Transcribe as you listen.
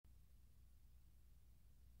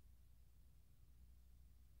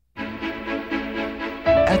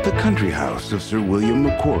country house of Sir William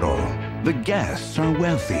McCordle. The guests are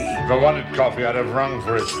wealthy. If I wanted coffee, I'd have rung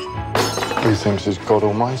for it. He thinks he's God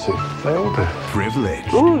Almighty. They all do.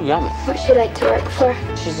 Privileged. Ooh, yummy. What's she like to work for?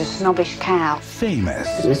 She's a snobbish cow. Famous.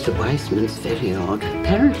 Mr. Weissman's very odd.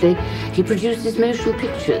 Apparently, he produces motion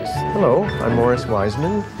pictures. Hello, I'm Morris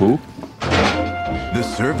Wiseman. Who? The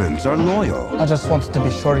servants are loyal. I just wanted to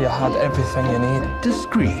be sure you had everything you need.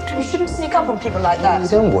 Discreet. You shouldn't sneak up on people like that.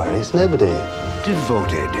 Don't worry, it's nobody.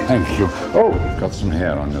 Devoted. Thank you. Oh, you've got some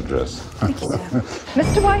hair on your dress.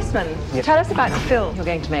 Mr. Weissman, tell us about the film you're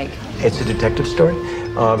going to make. It's a detective story.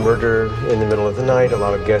 Murder in the middle of the night, a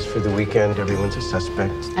lot of guests for the weekend, everyone's a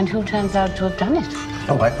suspect. And who turns out to have done it?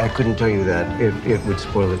 Oh, I couldn't tell you that. It would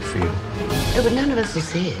spoil it for you. No, but none of us will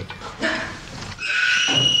see it.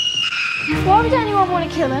 Why would anyone want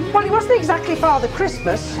to kill him? Well, he wasn't exactly Father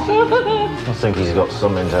Christmas. I think he's got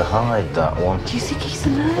something to hide, that one. Do you think he's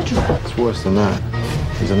the murderer? It's worse than that.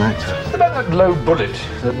 He's an actor. What about that low bullet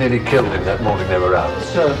that nearly killed him that morning they were out?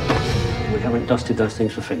 Sir, we haven't dusted those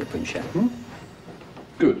things for fingerprints yet.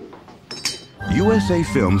 Good. USA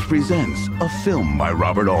Films presents a film by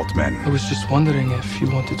Robert Altman. I was just wondering if you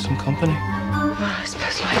wanted some company. I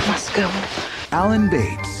suppose life must go on. Alan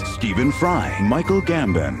Bates, Stephen Fry, Michael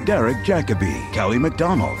Gambon, Derek Jacobi, Kelly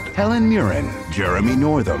MacDonald, Helen Mirren, Jeremy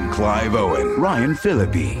Northam, Clive Owen, Ryan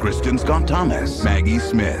Phillippe, Kristen Scott Thomas, Maggie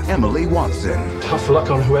Smith, Emily Watson. Tough luck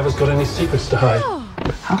on whoever's got any secrets to hide.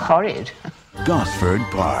 How horrid. Gosford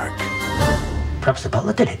Park. Perhaps the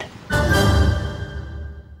butler did it.